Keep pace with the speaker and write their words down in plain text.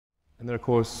And then, of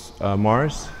course,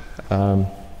 Mars,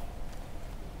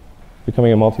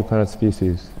 becoming a multi-planet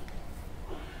species,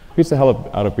 beats the hell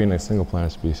out of being a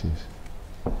single-planet species.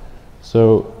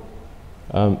 So,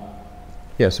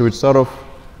 so we'd start off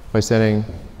by sending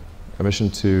a mission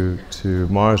to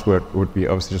Mars, where it would be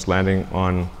obviously just landing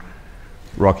on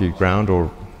rocky ground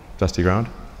or dusty ground.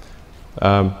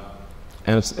 And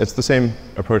it's the same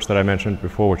approach that I mentioned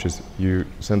before, which is you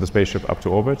send the spaceship up to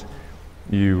orbit,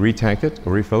 you retank it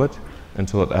or refill it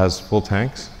until it has full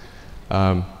tanks,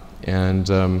 and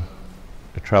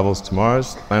it travels to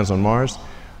Mars, lands on Mars.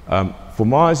 For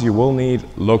Mars, you will need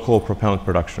local propellant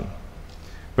production.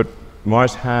 But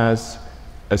Mars has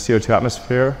a CO2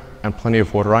 atmosphere and plenty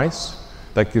of water ice.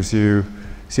 That gives you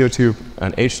CO2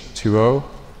 and H2O,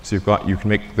 so you can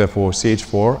make, therefore,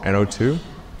 CH4 and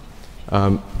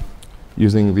O2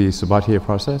 using the Sabatier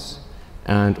process,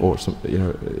 or some,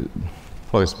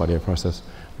 probably Sabatier process.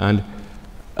 And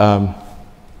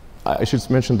I should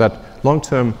mention that long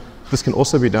term, this can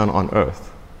also be done on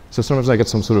Earth. So sometimes I get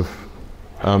some sort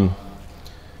of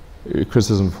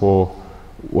criticism for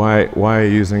why are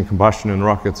you using combustion in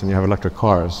rockets and you have electric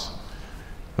cars?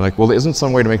 Like, well, there isn't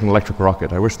some way to make an electric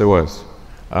rocket. I wish there was.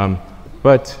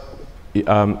 But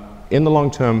in the long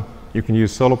term, you can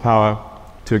use solar power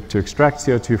to extract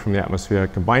CO2 from the atmosphere,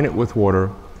 combine it with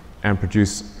water, and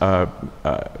produce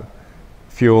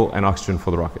fuel and oxygen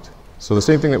for the rocket. So the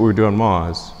same thing that we would do on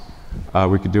Mars,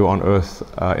 we could do on Earth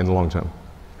in the long term.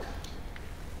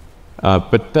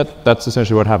 But that's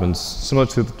essentially what happens. Similar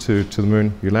to the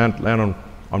moon, you land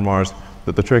on Mars.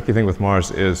 The tricky thing with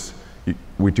Mars is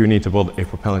we do need to build a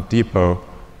propellant depot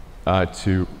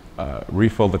to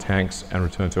refill the tanks and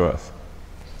return to Earth.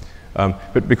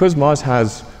 But because Mars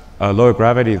has lower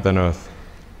gravity than Earth,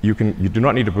 you do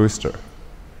not need a booster.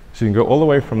 So you can go all the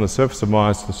way from the surface of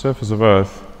Mars to the surface of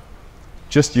Earth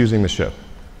just using the ship.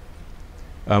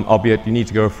 Albeit you need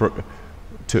to go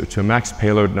to a max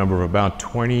payload number of about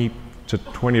 20 to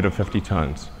 50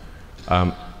 tons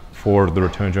for the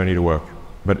return journey to work.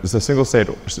 But it's a single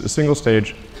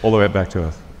stage all the way back to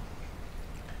Earth.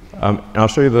 And I'll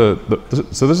show you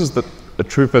so this is a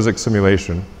true physics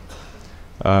simulation.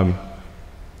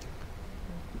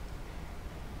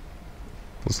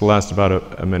 This will last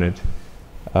about a minute.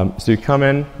 So you come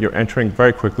in, you're entering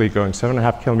very quickly, going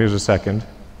 7.5 kilometers a second.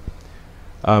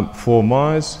 For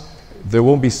Mars, there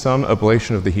will be some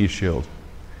ablation of the heat shield.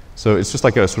 So it's just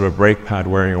like a sort of brake pad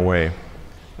wearing away.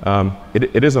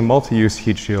 It is a multi-use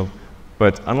heat shield,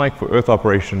 but unlike for Earth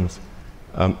operations,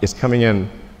 it's coming in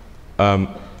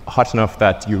hot enough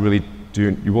that you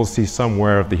will see some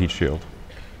wear of the heat shield.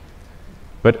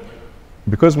 But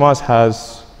because Mars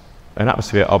has an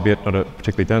atmosphere, albeit not a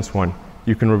particularly dense one,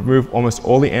 you can remove almost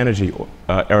all the energy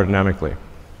aerodynamically.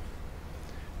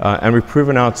 And we've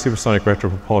proven out supersonic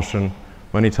retropropulsion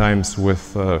many times with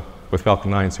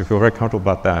Falcon 9, so we feel very comfortable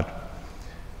about that.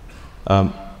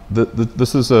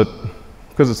 This is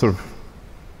because it's sort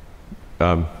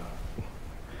of,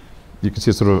 you can see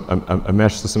it's sort of a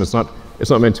mesh system. It's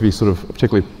not meant to be sort of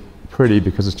particularly pretty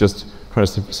because it's just trying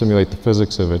to simulate the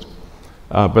physics of it.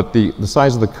 But the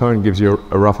size of the cone gives you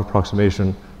a rough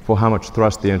approximation for how much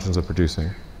thrust the engines are producing.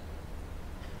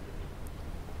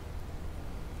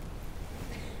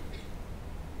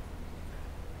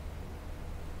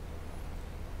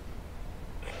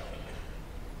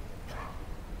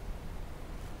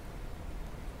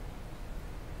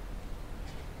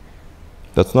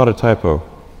 That's not a typo.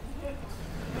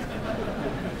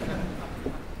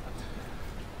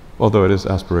 Although it is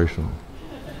aspirational.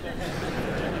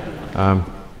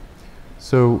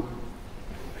 So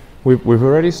we've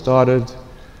already started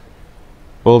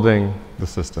building the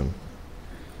system.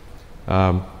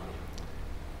 The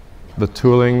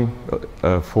tooling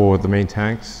for the main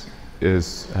tanks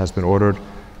has been ordered.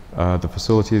 The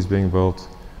facility is being built.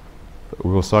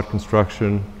 We will start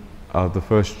construction of the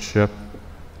first ship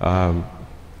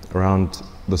around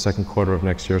the second quarter of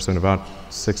next year, so in about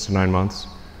 6 to 9 months,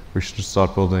 we should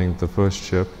start building the first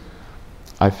ship.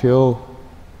 I feel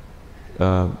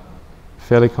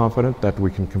fairly confident that we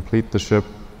can complete the ship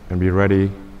and be ready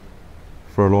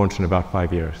for a launch in about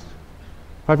 5 years.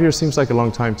 5 years seems like a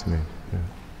long time to me.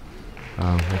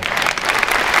 Yeah.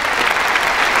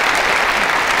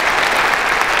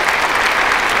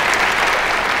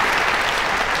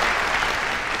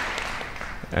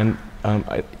 And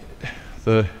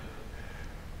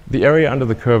the area under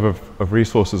the curve of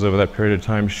resources over that period of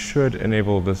time should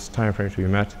enable this time frame to be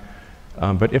met.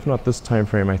 But if not this time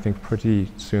frame, I think pretty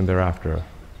soon thereafter.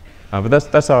 But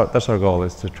that's our goal,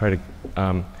 is to try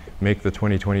to make the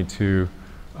 2022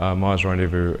 Mars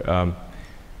rendezvous.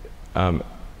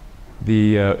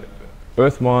 The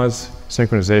Earth-Mars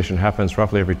synchronization happens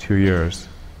roughly every 2 years.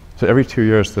 So every 2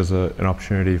 years, there's an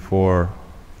opportunity for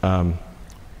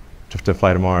to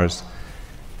fly to Mars.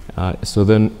 So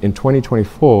then in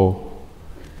 2024,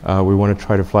 we want to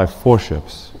try to fly 4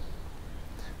 ships,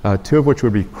 2 of which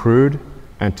would be crewed,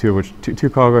 and 2 of which, two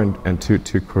cargo and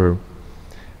two crew.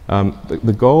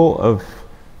 The goal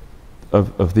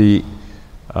of these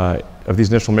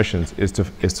initial missions is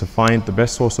to find the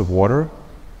best source of water.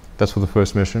 That's for the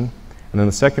first mission. And then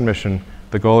the second mission,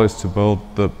 the goal is to build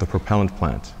the propellant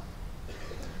plant.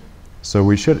 So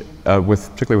we should,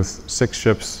 particularly with 6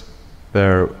 ships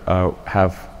there,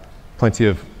 have plenty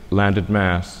of landed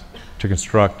mass to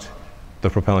construct the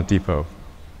propellant depot,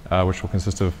 which will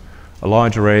consist of a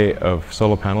large array of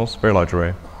solar panels, very large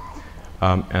array,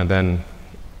 and then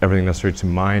everything necessary to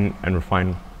mine and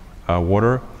refine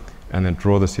water, and then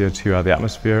draw the CO2 out of the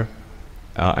atmosphere,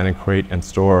 and then create and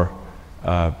store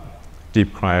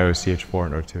deep cryo CH4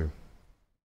 and O2.